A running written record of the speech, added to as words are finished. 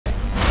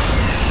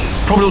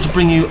probably ought to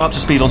bring you up to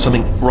speed on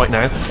something right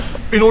now.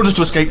 In order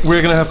to escape,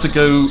 we're going to have to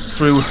go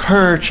through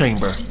her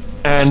chamber,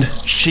 and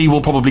she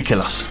will probably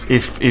kill us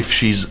if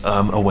she's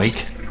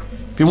awake.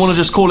 If you want to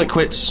just call it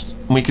quits,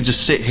 and we could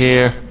just sit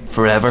here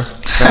forever,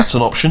 that's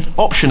an option.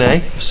 Option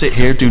A, sit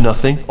here, do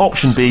nothing.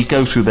 Option B,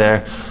 go through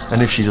there,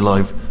 and if she's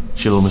alive,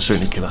 she'll almost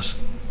certainly kill us.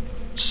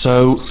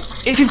 So,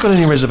 if you've got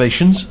any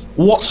reservations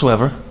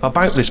whatsoever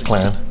about this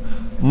plan,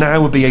 now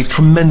would be a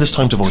tremendous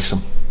time to voice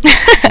them.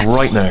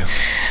 Right now.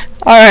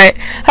 Alright.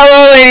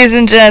 Hello, ladies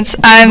and gents.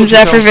 I'm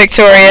Zephyr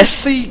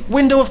Victorious. The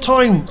window of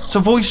time to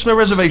voice my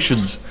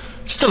reservations.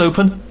 Still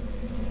open.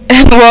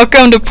 And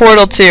welcome to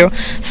Portal 2.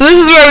 So this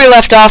is where we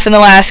left off in the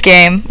last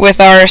game,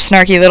 with our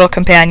snarky little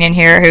companion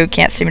here who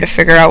can't seem to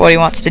figure out what he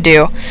wants to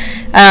do.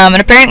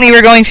 And apparently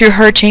we're going through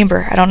her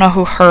chamber. I don't know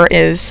who her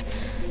is.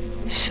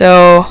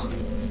 So...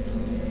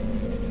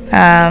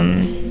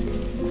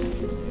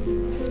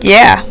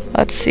 yeah,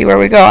 let's see where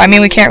we go. I mean,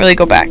 we can't really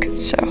go back,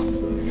 so...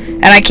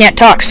 And I can't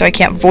talk, so I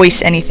can't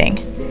voice anything.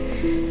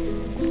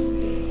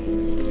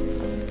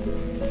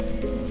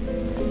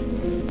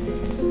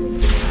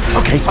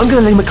 Okay, I'm gonna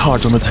lay my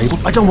cards on the table.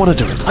 I don't want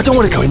to do it. I don't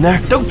want to go in there.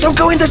 Don't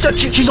go in there.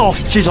 She's off.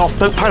 She's off.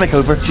 Don't panic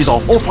over her. She's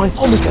off. All fine.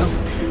 On we go.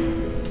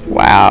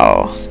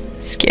 Wow.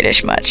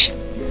 Skittish much.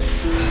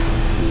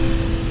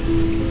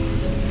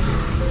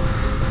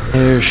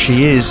 There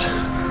she is.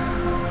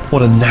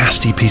 What a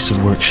nasty piece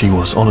of work she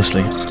was,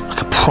 honestly.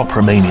 Like a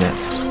proper maniac.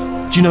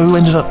 Do you know who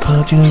ended up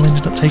taking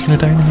her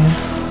down in the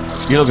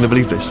end? You're not going to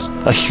believe this.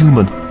 A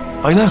human.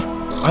 I know.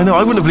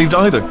 I wouldn't have believed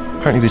either.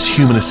 Apparently this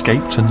human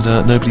escaped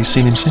and nobody's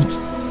seen him since.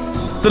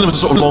 Then there was a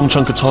sort of long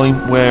chunk of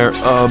time where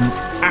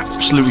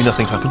absolutely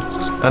nothing happened.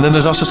 And then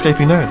there's us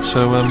escaping now.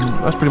 So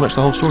that's pretty much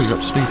the whole story. You're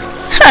up to speed.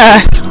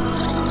 Huh.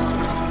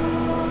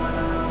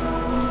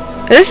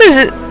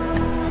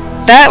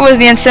 That was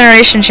the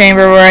incineration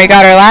chamber where I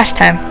got her last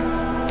time.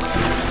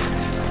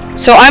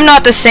 So I'm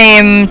not the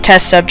same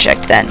test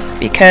subject then,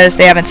 because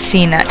they haven't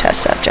seen that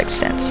test subject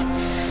since.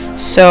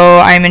 So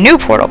I'm a new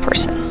portal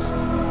person.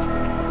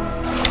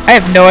 I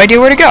have no idea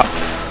where to go.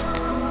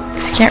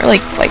 You can't really,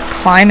 like,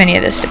 climb any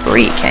of this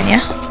debris, can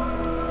you?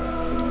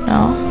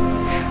 No.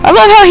 I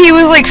love how he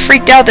was, like,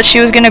 freaked out that she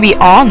was gonna be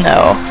on,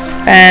 though.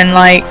 And,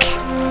 like...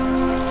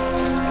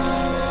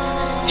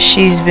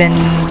 she's been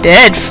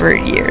dead for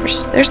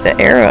years. There's the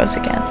arrows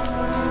again.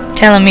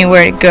 Telling me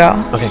where to go.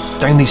 Okay,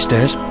 down these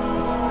stairs.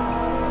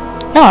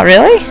 No,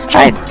 really?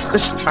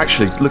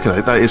 Actually, look at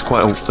it. That's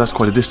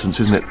quite a distance,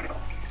 isn't it?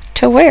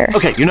 To where?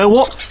 Okay, you know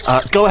what?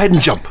 Go ahead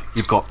and jump.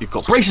 You've got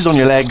braces on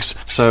your legs,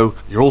 so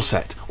you're all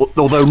set.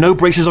 Although no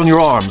braces on your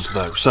arms,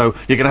 though. So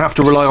you're going to have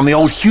to rely on the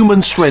old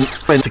human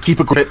strength to keep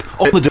a grip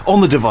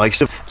on the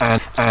device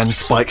and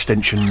by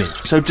extension me.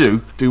 So do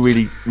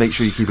really make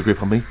sure you keep a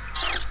grip on me.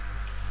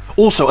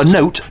 Also, a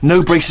note: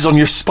 no braces on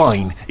your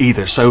spine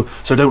either. So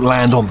don't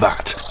land on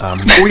that.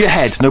 Or your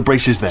head. No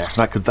braces there.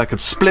 That could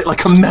split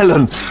like a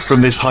melon from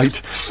this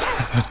height.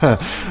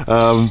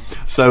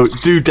 So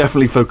do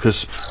definitely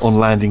focus on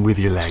landing with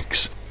your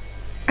legs.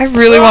 I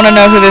really want to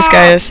know who this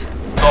guy is.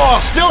 Oh,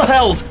 still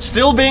held.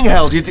 Still being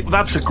held.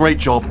 That's a great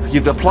job.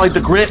 You've applied the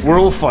grit. We're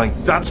all fine.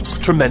 That's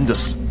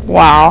tremendous.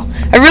 Wow.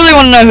 I really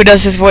want to know who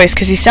does his voice,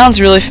 because he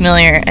sounds really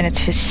familiar, and it's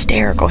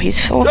hysterical. He's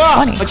so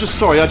funny. I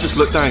just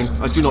looked down.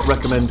 I do not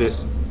recommend it.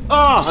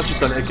 I've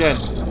just done it again.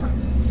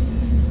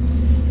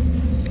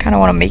 Kind of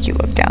want to make you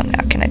look down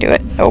now. Can I do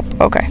it? Nope.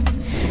 Okay.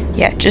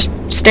 Yeah, just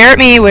stare at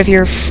me with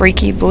your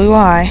freaky blue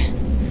eye.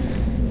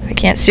 I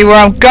can't see where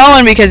I'm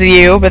going because of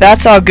you, but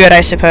that's all good,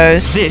 I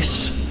suppose.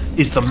 This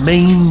is the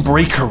main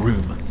breaker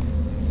room.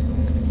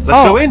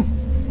 Let's go in.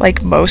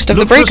 Like most of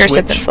the breakers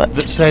have been flipped.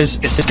 That says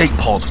escape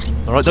pod.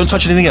 Alright, don't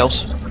touch anything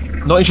else.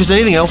 Not interested in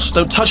anything else.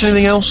 Don't touch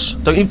anything else.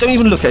 Don't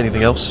even look at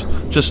anything else.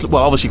 Just,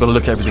 well, obviously you've got to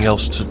look at everything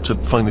else to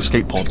find the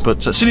escape pod.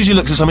 But as soon as you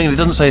look at something and it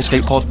doesn't say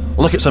escape pod,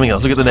 look at something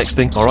else. Look at the next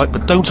thing, alright?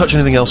 But don't touch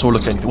anything else or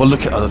look at anything. Well,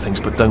 look at other things,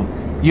 but don't.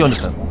 You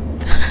understand?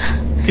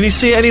 Can you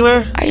see it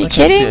anywhere? Are you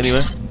kidding? I can't see it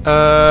anywhere.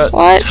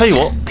 What? Tell you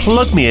what,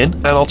 plug me in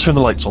and I'll turn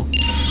the lights on.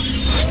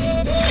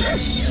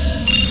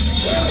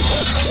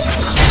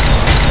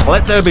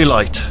 Let there be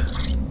light.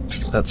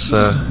 That's,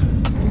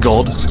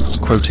 God. It's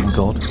quoting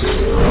God.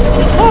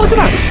 Oh, look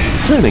at that!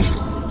 Turning.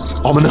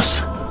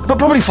 Ominous. But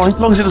probably fine, as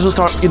long as it doesn't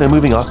start,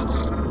 moving up.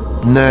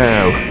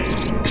 Now.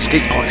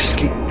 Escape pod.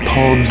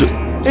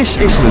 It's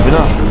moving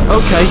up.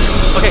 Okay,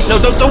 no,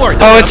 don't worry.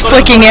 Oh, it's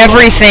flicking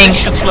everything. You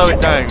should slow it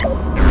down.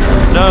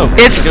 No.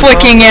 It's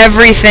flicking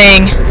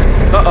everything.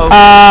 Uh-oh.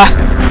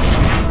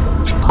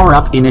 Power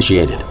up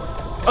initiated.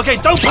 Okay,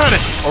 don't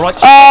panic! Alright,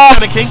 stop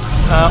panicking.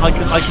 I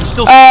can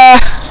still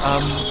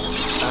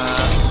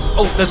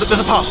oh, there's a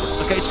password.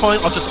 Okay, it's fine.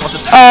 I'll just no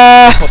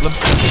problem.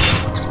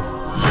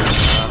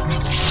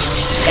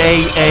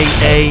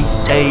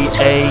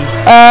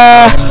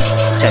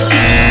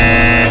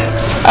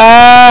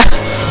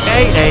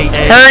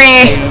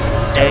 Hurry!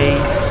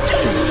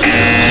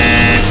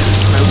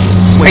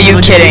 Are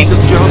you kidding?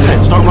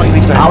 Start writing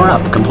these down. Power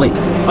up complete.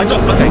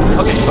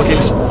 Okay,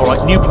 listen.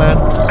 Alright, new plan.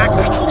 Act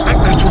natural.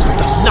 We've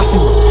done nothing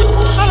wrong.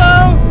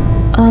 Hello!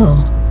 Oh,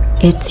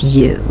 It's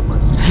you.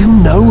 You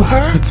know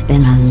her? It's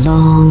been a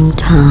long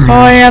time. Oh,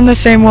 I am the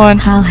same one.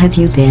 How have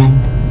you been?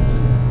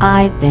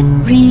 I've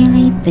been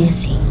really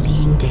busy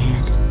being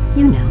dead.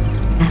 You know,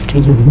 after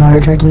you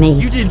murdered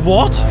me. You did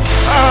what?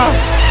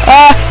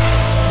 Ah!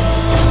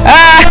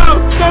 No!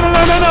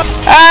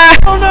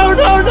 Oh, no!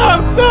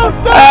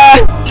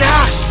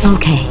 Gosh!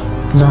 Okay,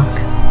 look,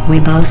 we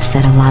both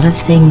said a lot of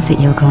things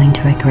that you're going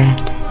to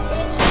regret.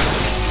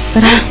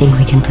 But I think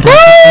we can put our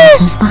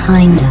differences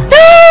behind us.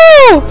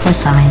 No! For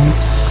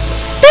science.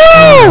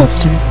 No!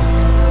 Monster.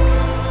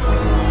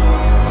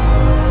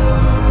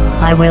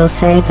 I will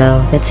say,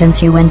 though, that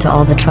since you went to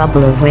all the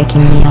trouble of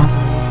waking me up,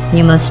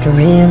 you must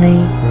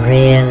really,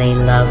 really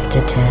love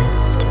to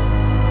test.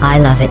 I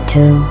love it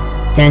too.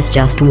 There's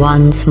just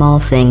one small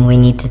thing we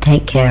need to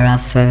take care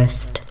of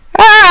first.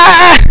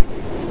 Ah!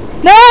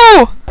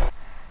 No!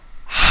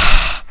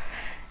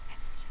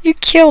 You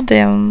killed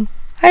him.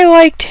 I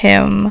liked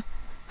him.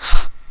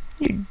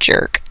 You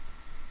jerk.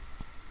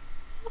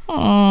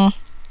 What?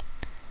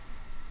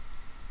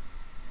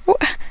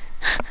 Are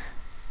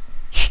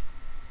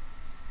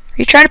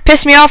you trying to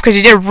piss me off? Because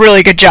you did a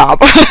really good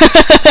job.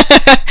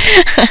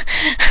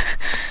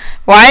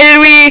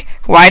 Why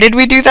did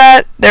we do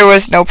that? There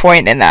was no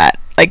point in that.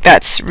 Like,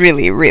 that's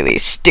really, really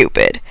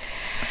stupid.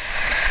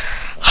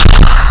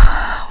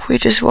 We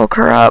just woke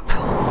her up.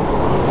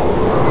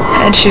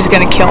 And she's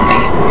gonna kill me.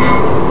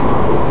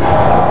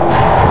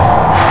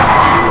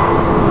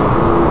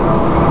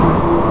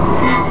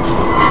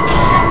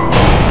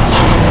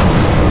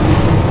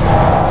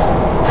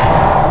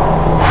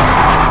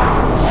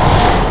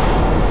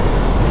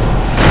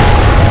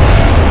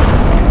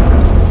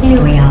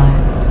 Here we are.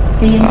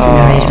 The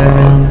incinerator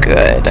room.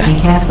 Good. Be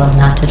careful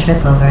not to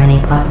trip over any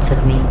parts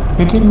of me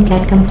that didn't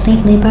get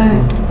completely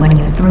burned when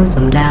you threw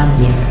them down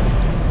here.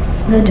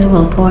 The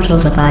dual portal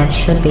device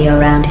should be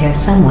around here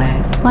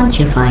somewhere. Once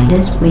you find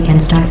it, we can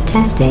start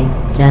testing,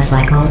 just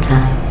like old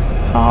times.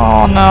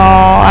 Oh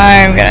no,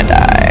 I'm gonna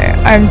die.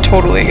 I'm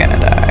totally gonna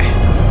die.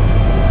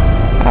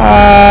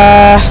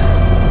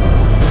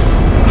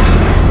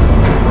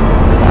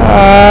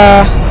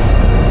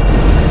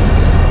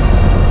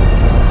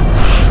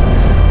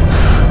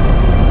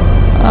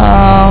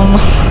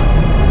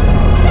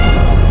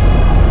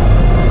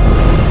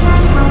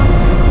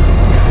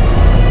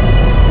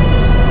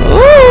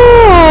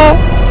 Ooh,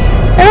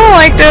 I don't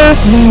like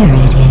this. There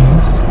it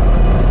is.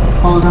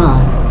 Hold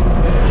on.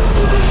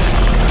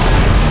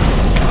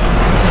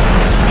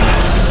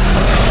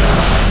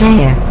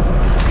 There.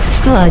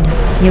 Good.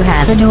 You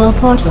have a dual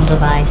portal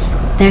device.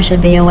 There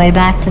should be a way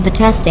back to the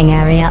testing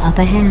area up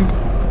ahead.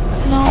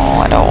 No,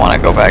 I don't want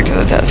to go back to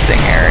the testing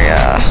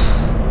area.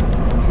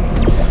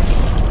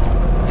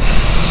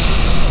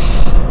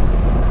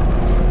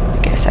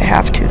 Guess I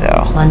have to,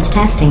 though. Once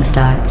testing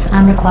starts,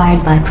 I'm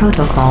required by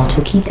protocol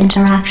to keep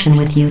interaction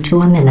with you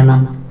to a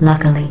minimum.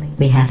 Luckily,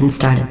 we haven't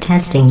started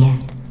testing yet.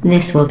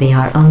 This will be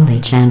our only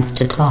chance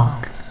to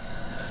talk.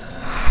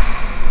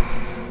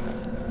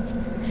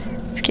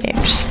 This game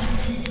just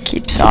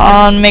keeps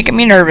on making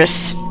me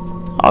nervous.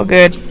 All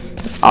good.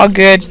 All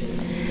good.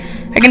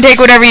 I can take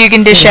whatever you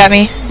can dish at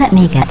me. Let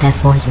me get that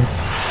for you.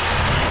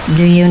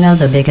 Do you know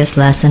the biggest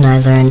lesson I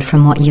learned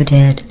from what you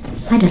did?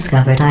 I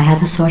discovered I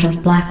have a sort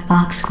of black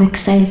box quick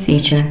save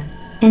feature.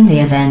 In the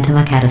event of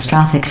a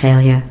catastrophic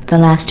failure, the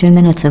last 2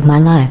 minutes of my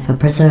life are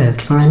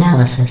preserved for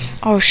analysis.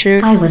 Oh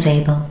shoot. I was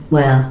able,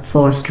 well,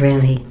 forced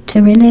really,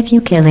 to relive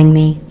you killing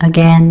me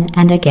again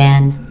and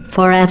again,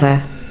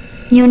 forever.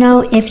 You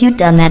know, if you'd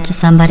done that to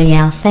somebody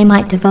else, they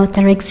might devote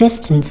their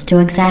existence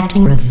to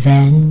exacting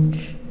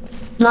revenge.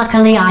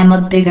 Luckily, I'm a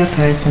bigger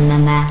person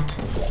than that.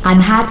 I'm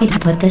happy to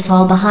put this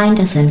all behind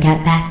us and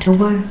get back to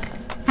work.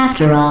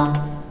 After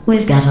all,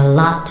 we've got a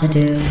lot to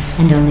do,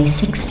 and only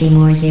 60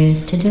 more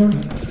years to do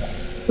it.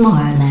 More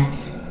or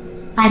less.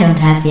 I don't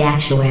have the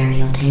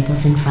actuarial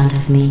tables in front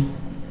of me.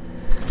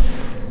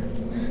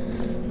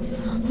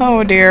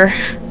 Oh dear.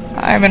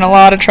 I'm in a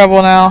lot of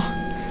trouble now.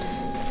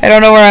 I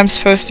don't know where I'm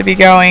supposed to be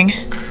going.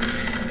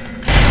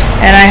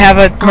 And I have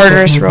a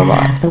murderous I'll just move robot.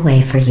 that out of the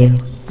way for you.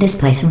 This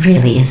place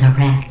really is a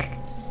wreck.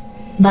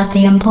 But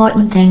the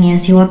important thing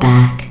is you're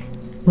back.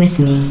 With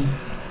me.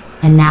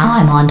 And now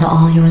I'm on to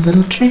all your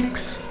little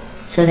tricks.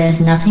 So there's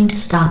nothing to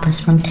stop us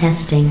from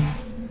testing.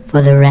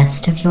 For the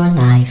rest of your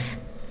life.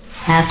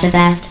 After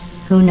that,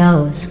 who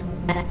knows?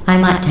 I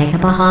might take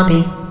up a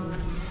hobby.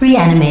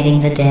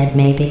 Reanimating the dead,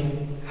 maybe.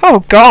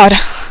 Oh god.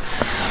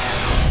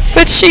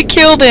 But she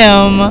killed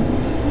him.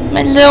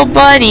 My little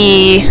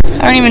buddy. I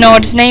don't even know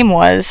what his name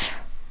was.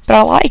 But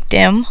I liked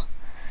him.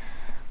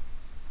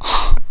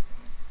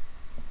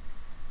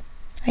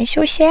 I'm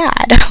so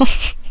sad.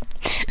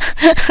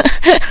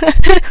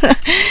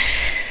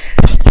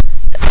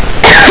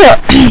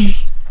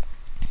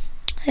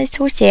 It's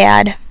so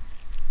sad.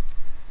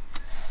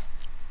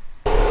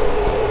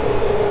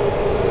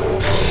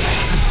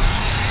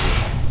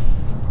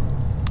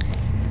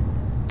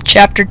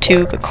 Chapter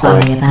 2, The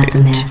Cold Sorry about the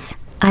Boot. mess.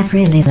 I've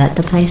really let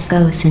the place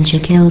go since you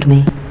killed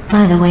me.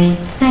 By the way,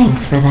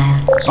 thanks for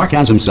that.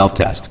 Sarcasm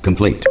self-test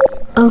complete.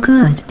 Oh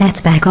good, that's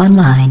back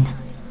online.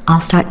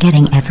 I'll start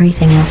getting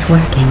everything else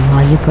working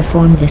while you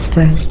perform this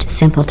first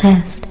simple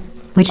test,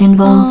 which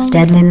involves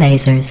deadly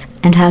lasers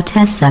and how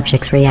test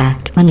subjects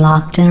react when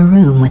locked in a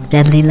room with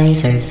deadly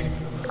lasers.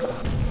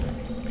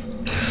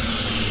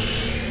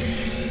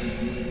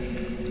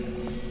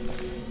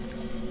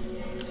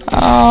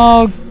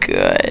 Oh,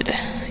 good.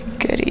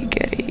 Goody,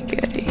 goody,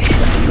 goody.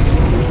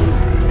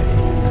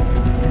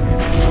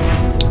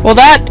 Well,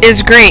 that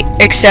is great,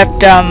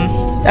 except,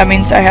 that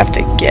means I have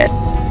to get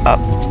up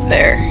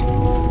there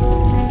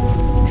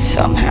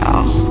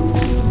somehow.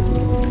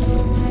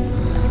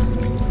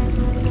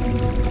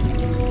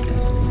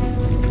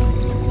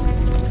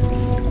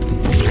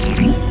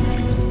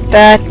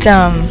 That,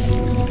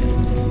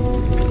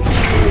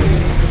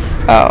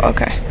 oh,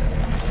 okay.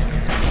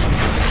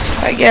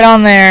 I get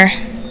on there,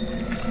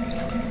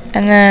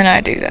 and then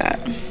I do that.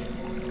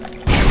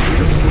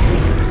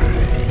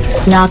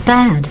 Not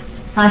bad.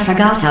 I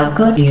forgot how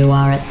good you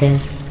are at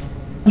this.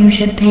 You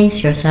should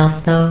pace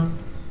yourself, though.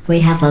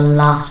 We have a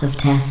lot of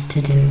tests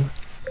to do.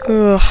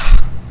 Ugh.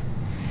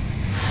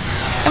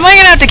 Am I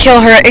gonna have to kill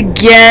her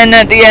again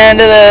at the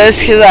end of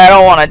this? Because I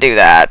don't want to do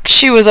that.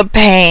 She was a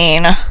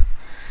pain.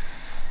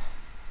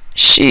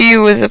 She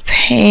was a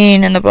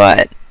pain in the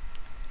butt.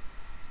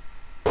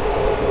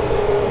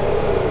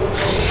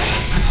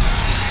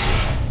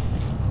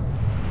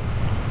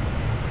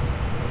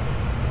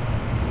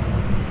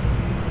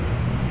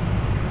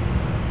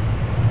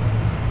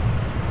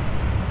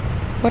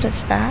 What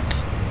is that?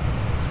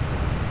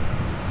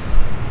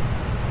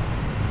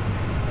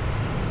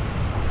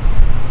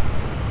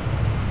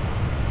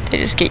 They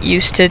just get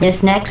used to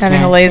this next having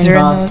test a laser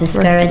involves in the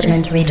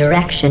discouragement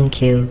redirection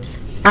cubes.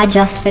 I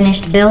just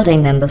finished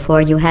building them before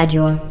you had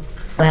your,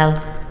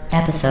 well,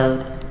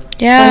 episode.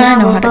 Yeah, so now I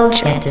know we'll how to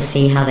both get to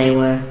see how they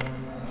work.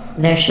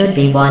 There should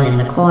be one in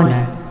the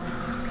corner.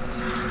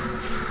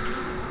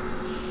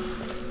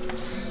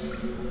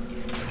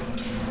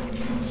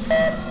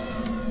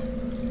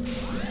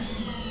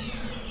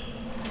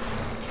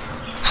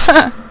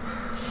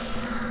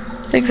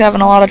 Thing's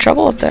having a lot of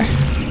trouble up there.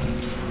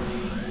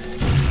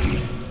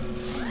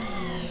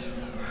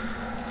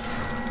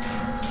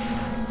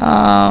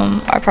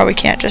 I probably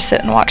can't just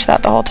sit and watch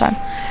that the whole time.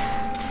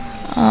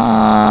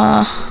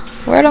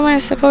 Where am I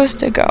supposed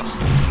to go?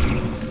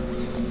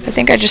 I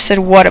think I just said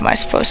what am I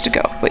supposed to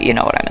go, but you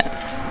know what I meant.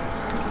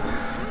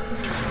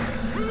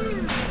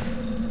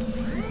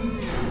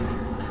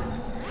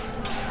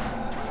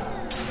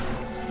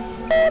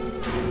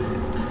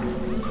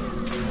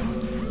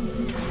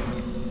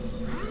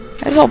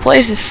 This whole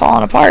place is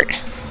falling apart.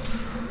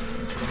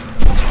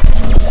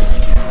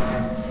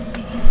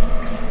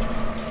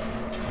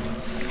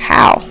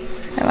 How?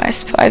 Am I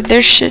supposed?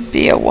 There should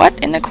be a what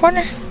in the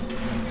corner?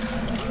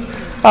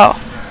 Oh.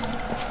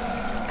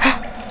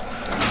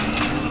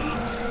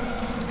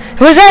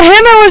 Was that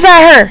him or was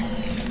that her?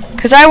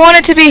 'Cause I want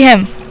it to be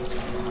him.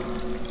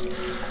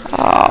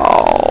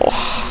 Oh.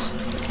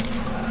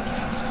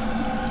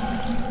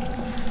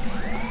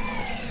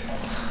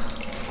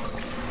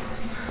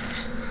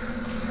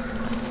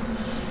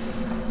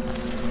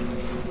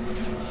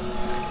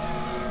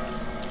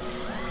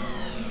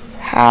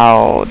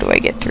 How do I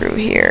get through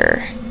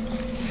here?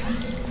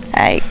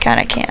 I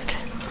kinda can't.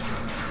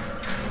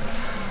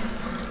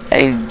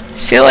 I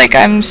feel like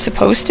I'm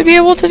supposed to be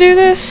able to do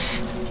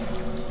this.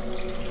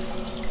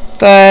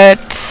 But...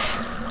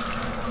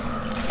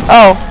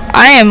 oh,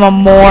 I am a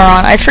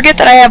moron. I forget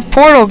that I have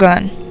portal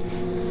gun.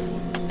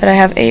 That I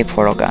have a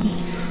portal gun.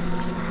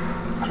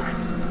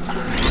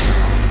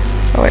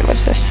 Oh wait,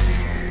 what's this?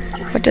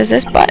 What does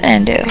this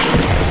button do?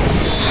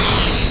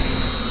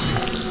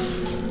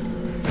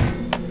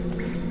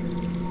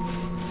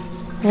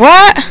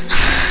 What?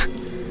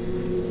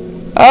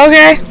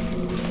 Okay.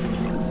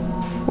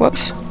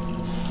 Whoops.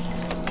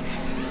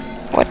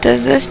 What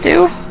does this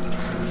do?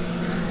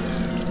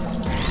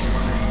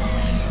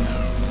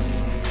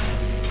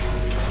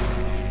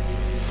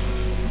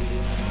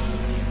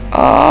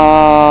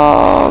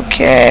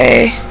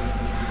 Okay.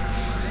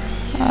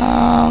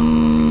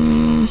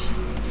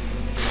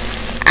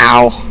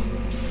 Ow.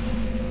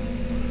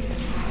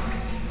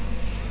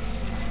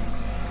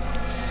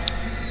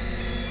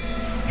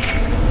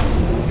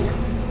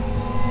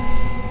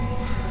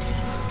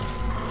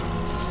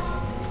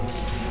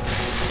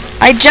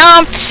 I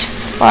jumped!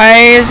 Why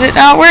is it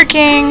not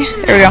working?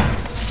 There we go.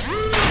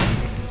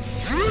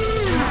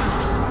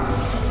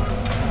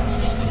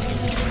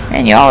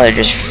 Man, y'all are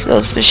just...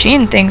 those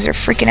machine things are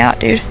freaking out,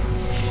 dude.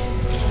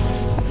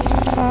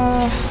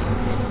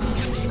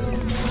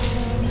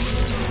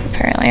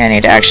 Apparently I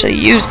need to actually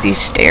use these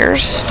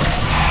stairs.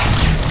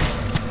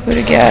 Who'd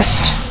have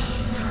guessed?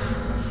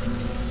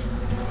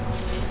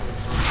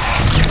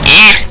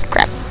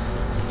 Crap.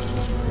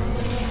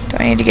 Do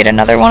I need to get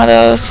another one of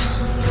those?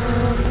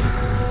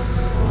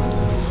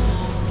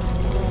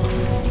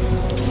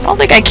 I don't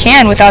think I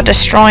can without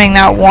destroying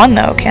that one,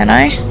 though, can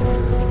I?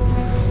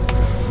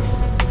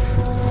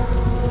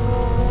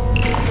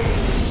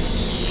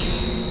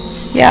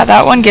 Yeah,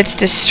 that one gets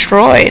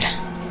destroyed.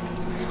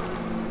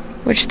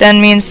 Which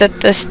then means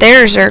that the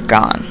stairs are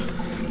gone.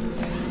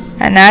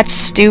 And that's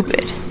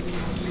stupid.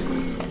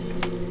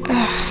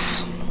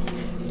 Ugh.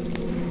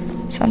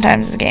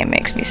 Sometimes the game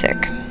makes me sick.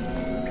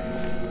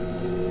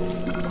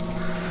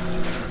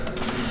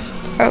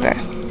 Okay.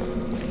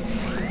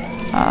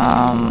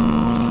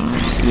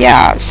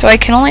 Yeah, so I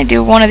can only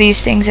do one of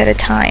these things at a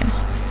time.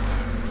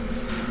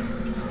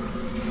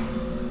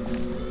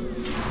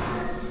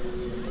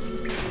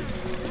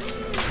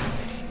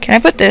 Can I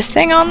put this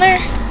thing on there?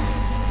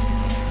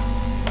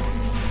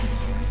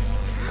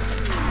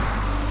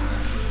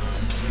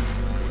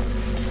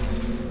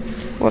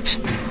 Whoops.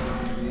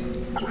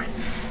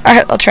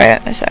 Alright, I'll try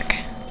it in a sec.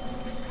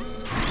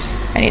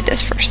 I need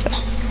this first, though.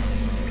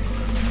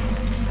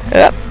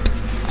 Up.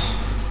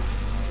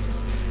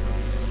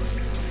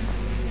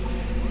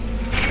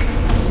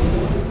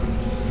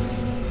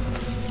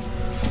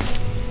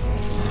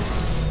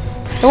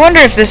 I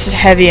wonder if this is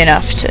heavy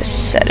enough to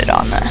set it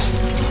on the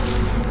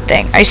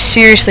thing. I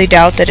seriously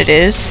doubt that it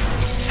is.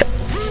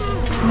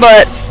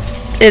 But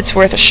it's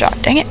worth a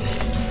shot. Dang it.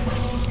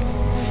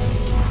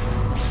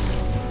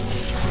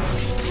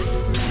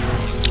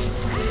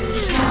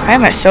 Why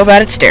am I so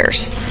bad at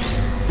stairs?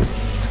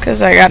 It's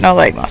because I got no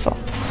leg muscle.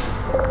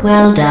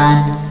 Well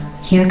done.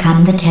 Here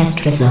come the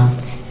test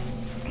results.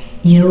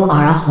 You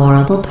are a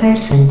horrible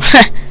person.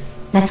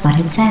 That's what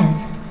it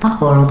says. A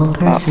horrible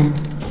person.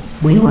 Oh.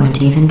 We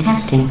weren't even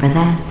testing for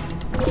that.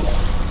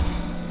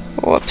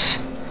 Whoops.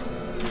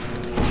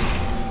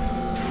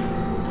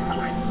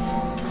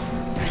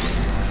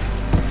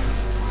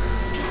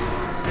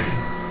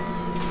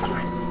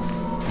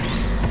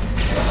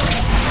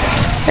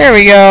 There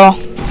we go.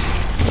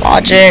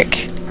 Logic.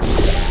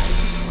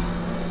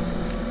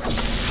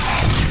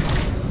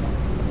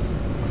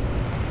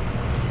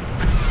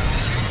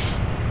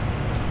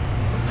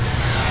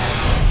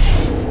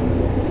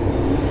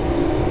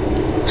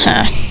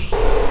 Huh.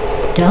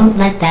 Don't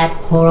let that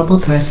horrible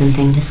person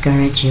thing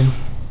discourage you.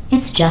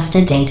 It's just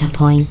a data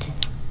point.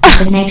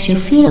 If it makes you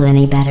feel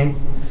any better,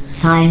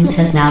 science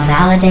has now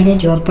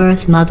validated your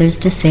birth mother's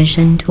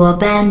decision to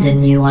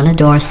abandon you on a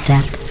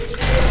doorstep.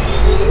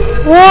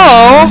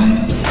 Whoa!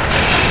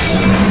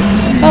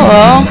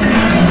 Hello.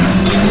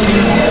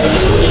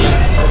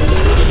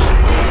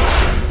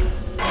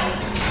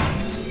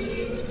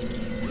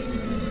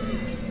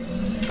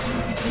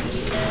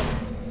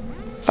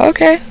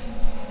 Okay.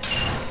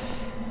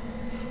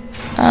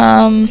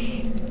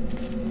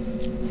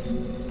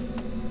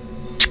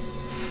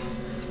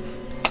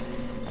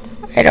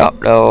 I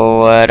don't know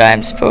what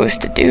I'm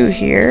supposed to do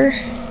here.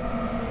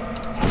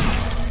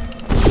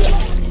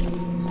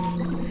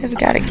 I've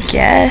got a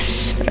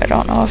guess, but I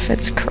don't know if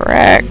it's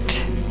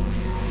correct.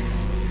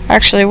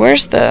 Actually,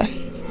 where's the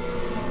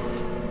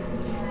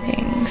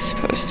thing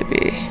supposed to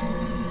be?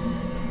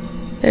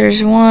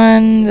 There's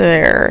one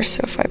there,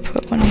 so if I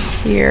put one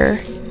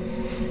here...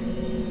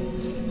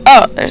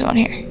 Oh, there's one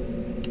here.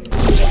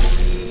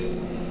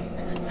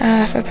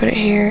 If I put it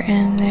here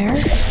and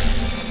there.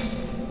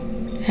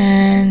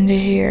 And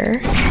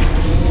here.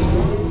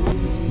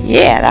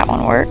 Yeah, that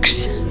one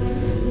works.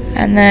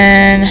 And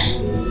then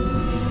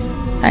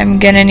I'm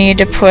gonna need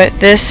to put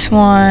this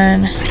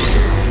one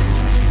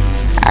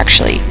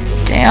actually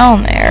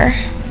down there.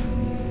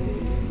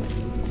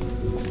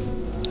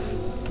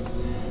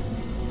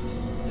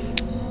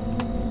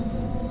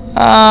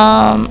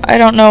 I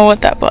don't know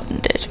what that button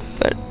did,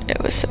 but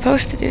it was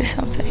supposed to do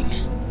something.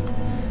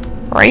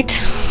 Right?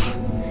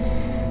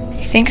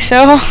 You think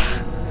so?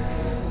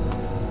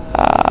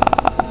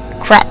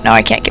 Crap, no,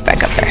 I can't get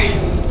back up there.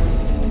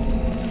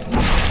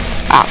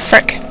 Ah,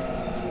 frick.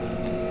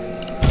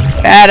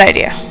 Bad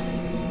idea.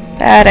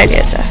 Bad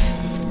idea, Seth.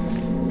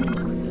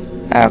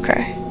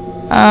 Okay.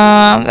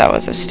 That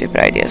was a stupid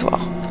idea as well.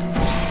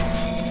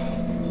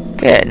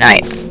 Good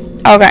night.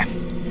 Okay.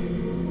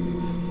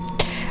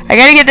 I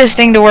gotta get this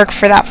thing to work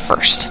for that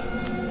first.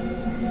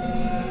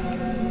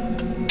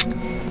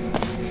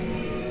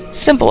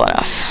 Simple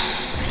enough.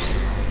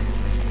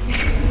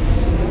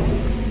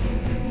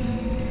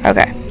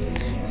 Okay.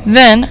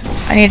 Then,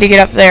 I need to get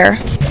up there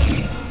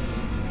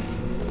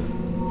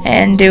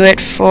and do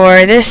it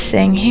for this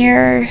thing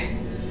here.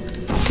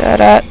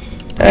 Da-da,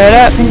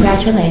 da-da.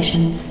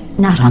 Congratulations.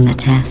 Not on the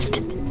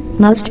test.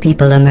 Most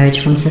people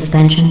emerge from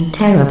suspension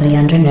terribly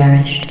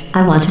undernourished.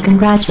 I want to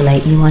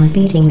congratulate you on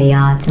beating the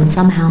odds and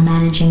somehow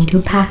managing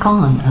to pack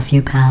on a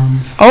few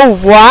pounds. Oh,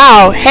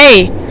 wow.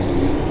 Hey,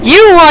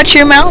 you watch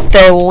your mouth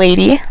there,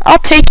 lady. I'll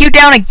take you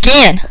down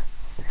again.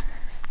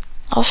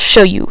 I'll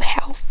show you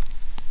how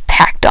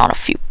packed on a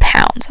few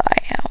pounds I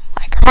am.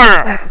 Like,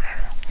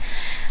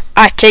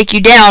 I take you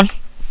down.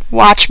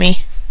 Watch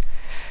me.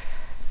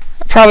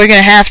 I'm probably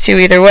gonna have to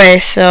either way,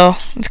 so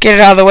let's get it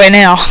out of the way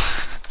now.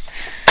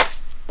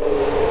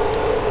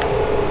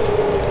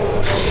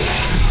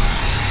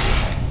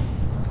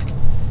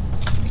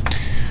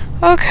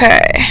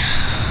 Okay.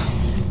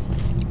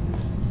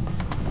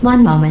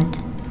 One moment.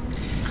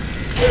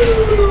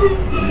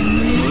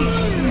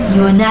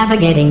 You are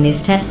navigating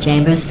these test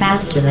chambers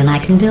faster than I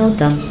can build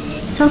them,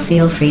 so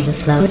feel free to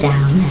slow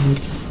down and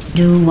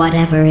Do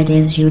whatever it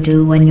is you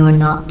do when you're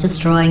not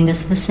destroying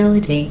this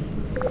facility.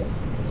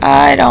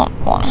 I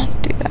don't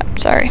want to do that.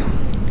 Sorry.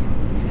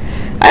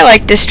 I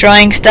like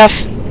destroying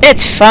stuff.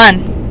 It's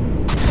fun.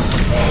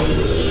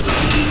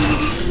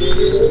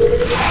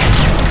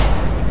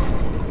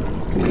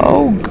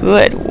 Oh,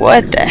 good.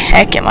 What the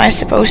heck am I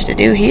supposed to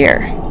do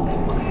here?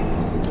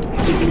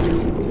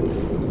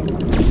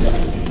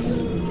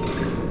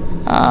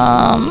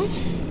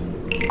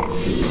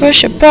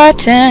 Push a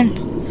button.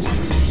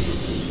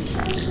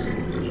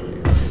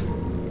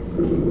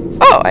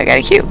 Oh, I got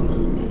a cube.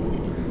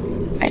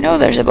 I know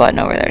there's a button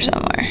over there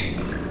somewhere.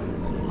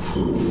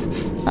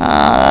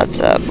 That's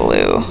a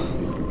blue.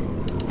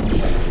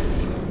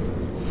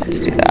 Let's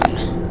do that.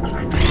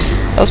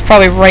 That was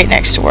probably right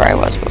next to where I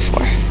was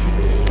before.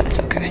 That's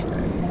okay.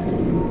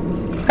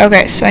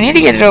 Okay, so I need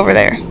to get it over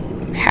there.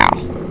 How?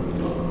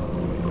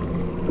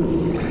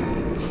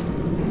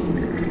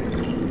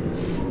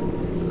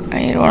 I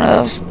need one of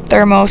those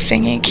thermo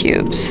thingy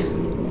cubes.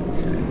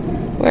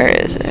 Where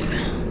is it?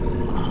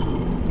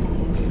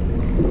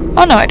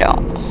 Oh, no, I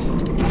don't.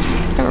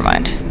 Never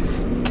mind.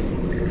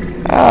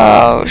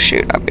 Oh,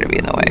 shoot. I'm going to be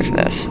in the way for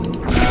this.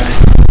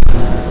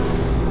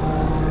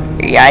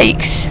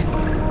 Yikes.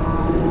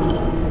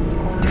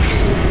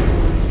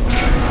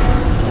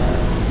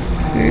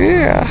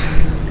 Yeah.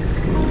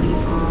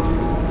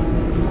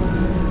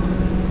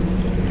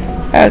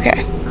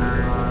 Okay.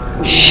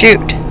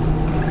 Shoot.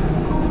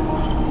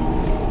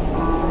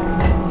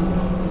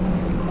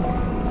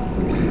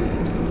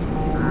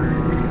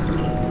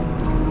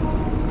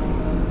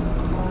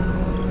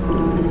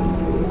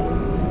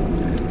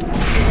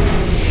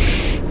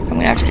 I'm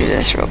gonna have to do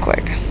this real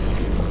quick.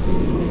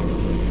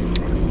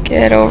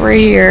 Get over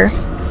here.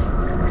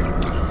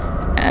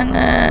 And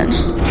then...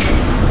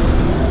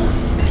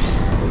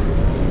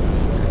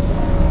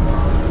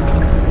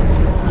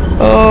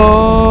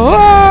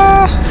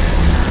 Oh!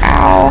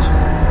 Ow.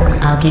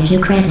 I'll give you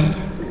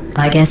credit.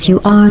 I guess you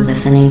are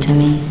listening to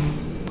me.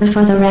 But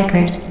for the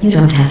record, you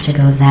don't have to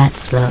go that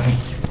slowly.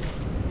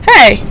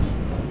 Hey!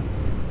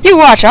 You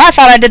watch, I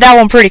thought I did that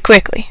one pretty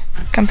quickly.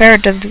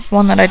 Compared to the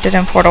one that I did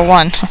in Portal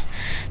 1.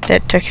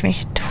 That took me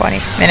 20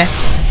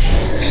 minutes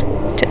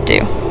to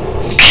do.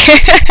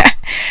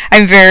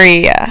 I'm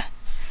very,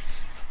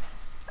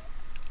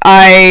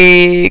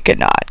 I could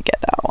not get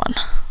that one.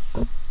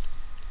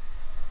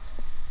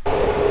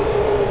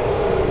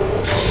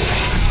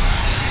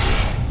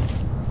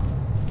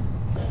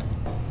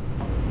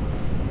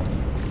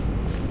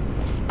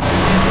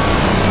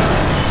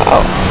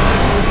 Oh.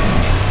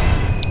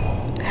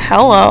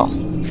 Hello.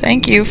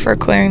 Thank you for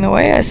clearing the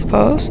way, I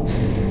suppose.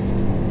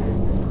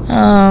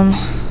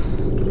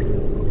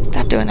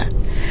 Stop doing that.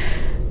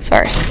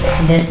 Sorry.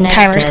 This next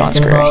test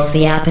involves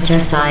the Aperture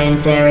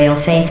Science Aerial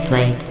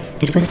Faceplate.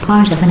 It was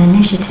part of an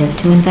initiative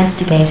to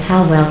investigate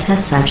how well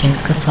test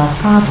subjects could solve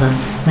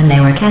problems when they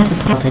were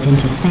catapulted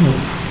into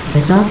space.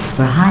 Results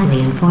were highly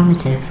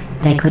informative.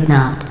 They could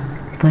not.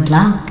 Good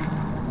luck.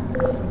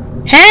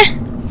 Huh?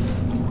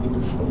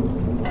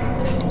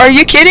 Are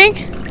you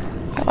kidding?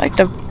 I like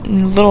the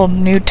little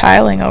new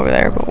tiling over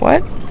there, but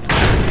what?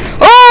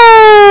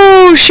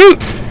 Oh,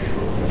 shoot!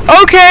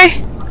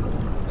 Okay.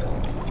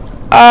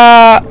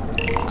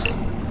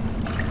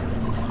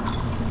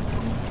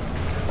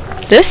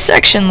 This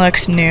section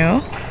looks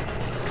new.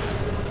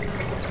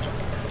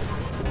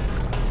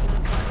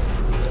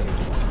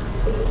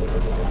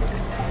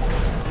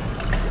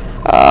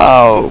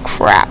 Oh,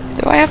 crap.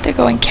 Do I have to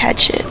go and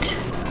catch it?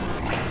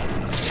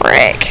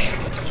 Frick.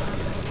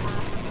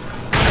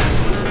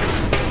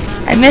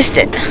 I missed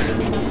it.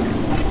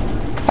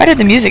 Why did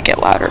the music get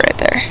louder right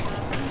there?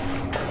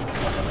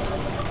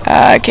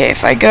 Okay,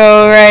 if I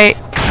go right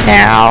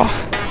now.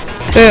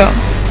 Boom.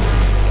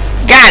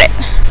 Got it.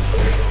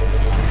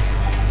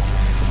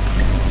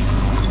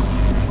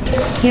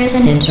 Here's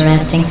an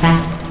interesting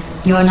fact.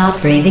 You're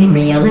not breathing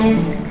real air.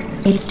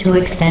 It's too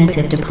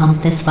expensive to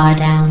pump this far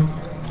down.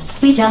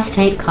 We just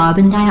take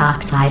carbon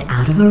dioxide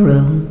out of a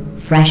room,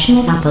 freshen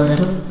it up a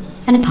little,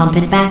 and pump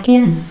it back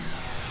in.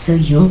 So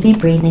you'll be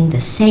breathing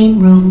the same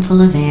room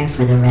full of air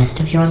for the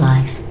rest of your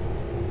life.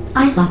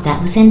 I thought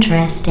that was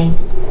interesting.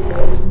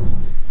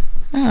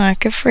 Ah,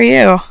 good for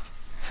you.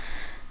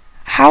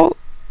 How?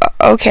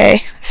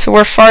 Okay, so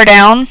we're far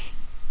down?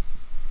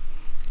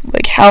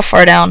 Like, how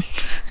far down?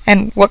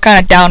 And what kind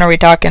of down are we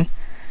talking?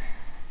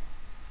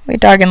 Are we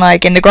talking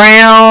like in the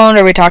ground?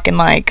 Are we talking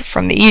like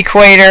from the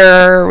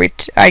equator?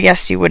 I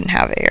guess you wouldn't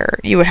have air.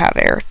 You would have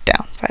air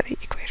down by the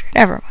equator.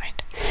 Never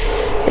mind.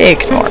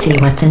 Ignore Let's see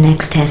what the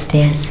next test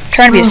is. I'm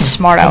trying to be a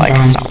smart aleck.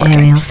 Advanced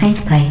aerial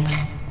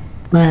faceplates.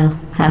 Well,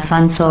 have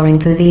fun soaring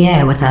through the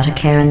air without a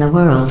care in the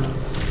world.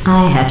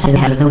 I have to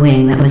have the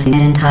wing that was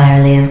made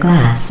entirely of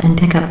glass and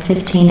pick up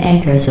 15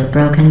 acres of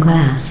broken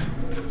glass.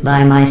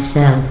 By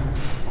myself.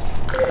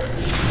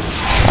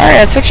 Sorry,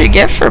 that's what you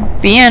get for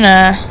being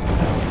a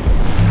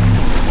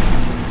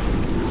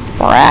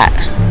brat.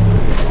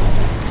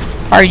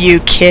 Are you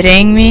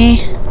kidding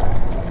me?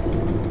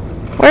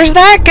 Where's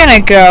that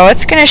gonna go?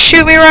 It's gonna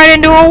shoot me right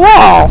into a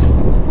wall.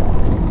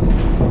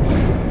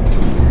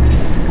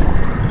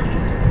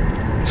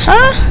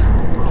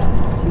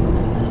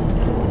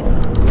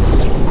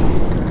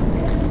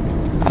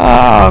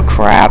 Oh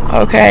crap,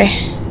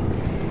 okay.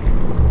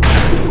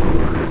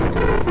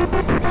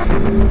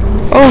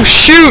 Oh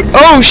shoot!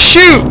 Oh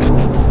shoot!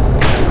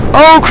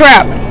 Oh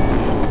crap!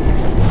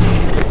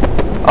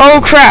 Oh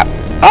crap!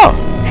 Oh,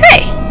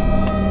 hey!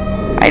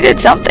 I did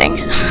something.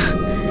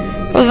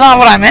 It was not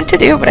what I meant to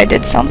do, but I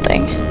did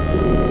something.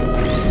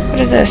 What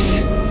is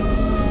this?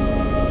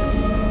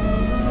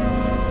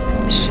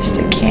 It's just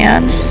a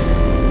can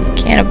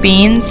of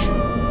beans.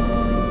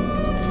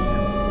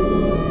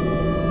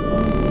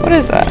 What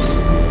is that?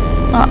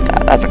 Not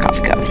that. That's a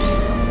coffee cup.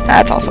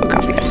 That's also a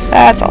coffee cup.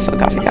 That's also a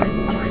coffee cup.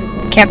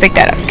 Can't pick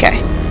that up. Okay.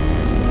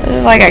 This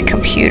is like a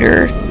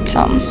computer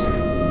something.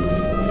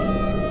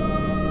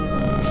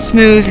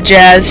 Smooth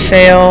jazz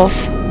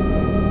fails.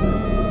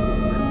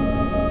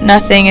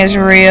 Nothing is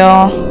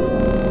real.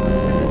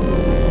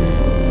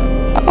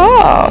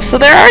 Oh, so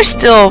there are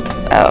still,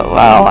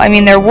 well, I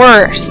mean there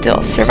were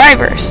still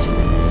survivors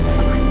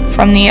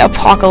from the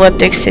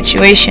apocalyptic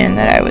situation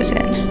that I was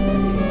in.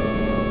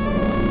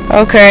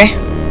 Okay,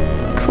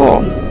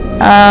 cool.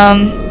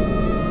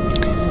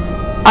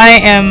 I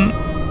am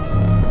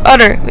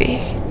utterly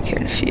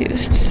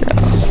confused, so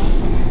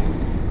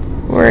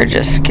we're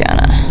just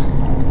gonna...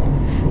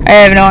 I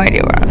have no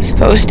idea where I'm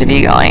supposed to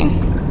be going,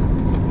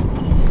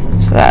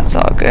 so that's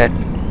all good.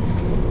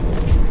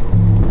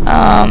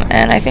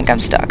 And I think I'm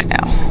stuck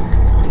now.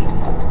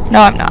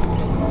 No, I'm not.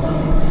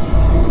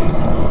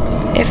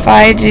 If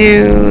I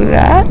do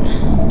that,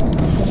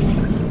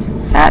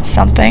 that's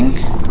something.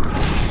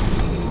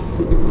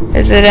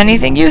 Is it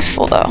anything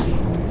useful, though?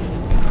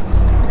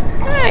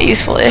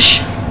 Useful-ish.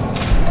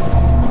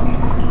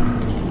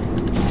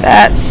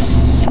 That's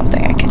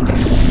something I can do.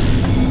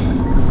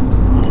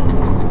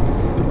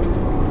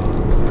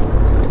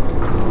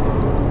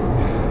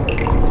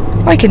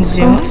 Oh, I can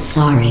zoom. Oh,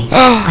 sorry.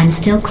 I'm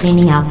still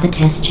cleaning out the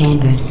test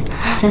chambers,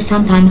 so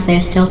sometimes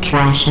there's still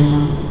trash in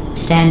them,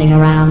 standing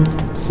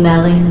around,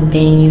 smelling and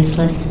being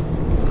useless.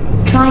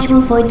 Try to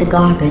avoid the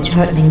garbage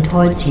hurtling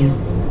towards you.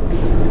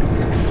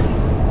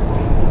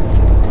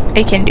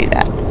 I can do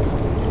that.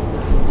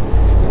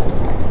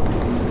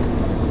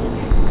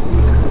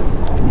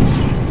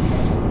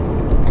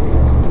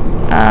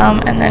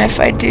 And then if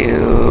I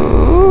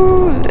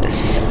do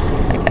this,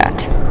 like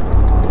that.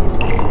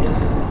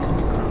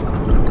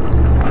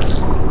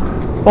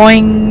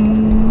 Boing.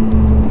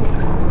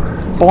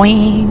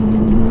 Boing.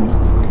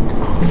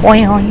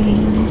 Boing.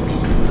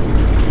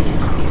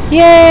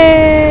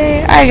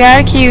 Yay! I got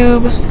a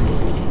cube.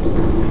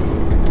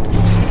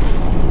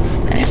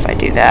 And if I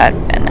do that,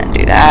 and then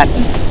do that.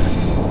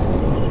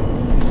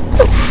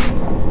 Oof.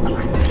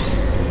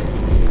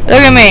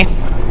 Look at me.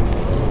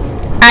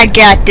 I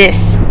got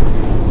this.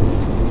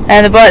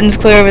 And the button's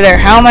clear over there.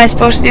 How am I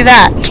supposed to do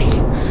that?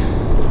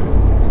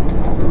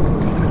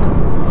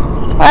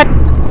 What?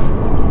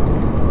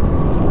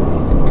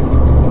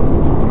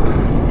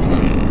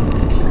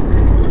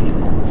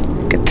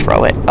 Could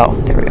throw it. Oh,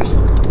 there we go.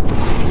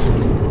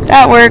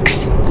 That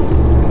works.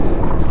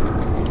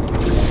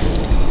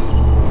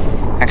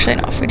 Actually,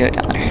 no, if we do it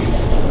down there.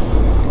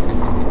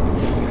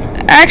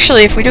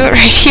 Actually, if we do it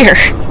right here.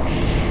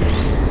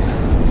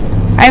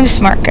 I'm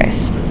smart,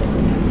 guys.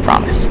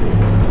 Promise.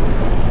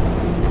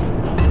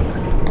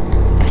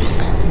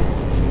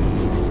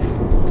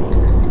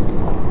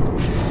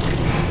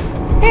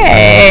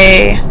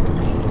 Hey!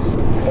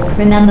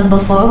 Remember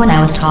before when I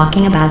was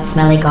talking about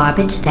smelly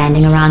garbage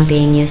standing around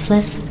being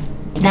useless?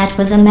 That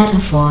was a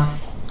metaphor.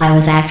 I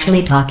was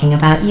actually talking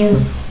about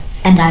you.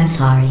 And I'm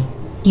sorry.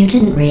 You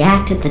didn't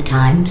react at the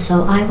time,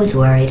 so I was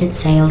worried it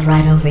sailed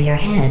right over your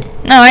head.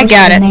 No, I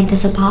got it. Made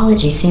this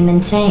apology seem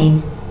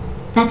insane.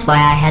 That's why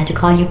I had to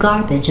call you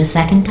garbage a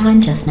second time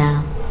just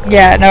now.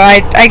 Yeah, no,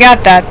 I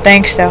got that.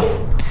 Thanks, though.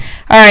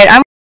 Alright,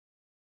 I'm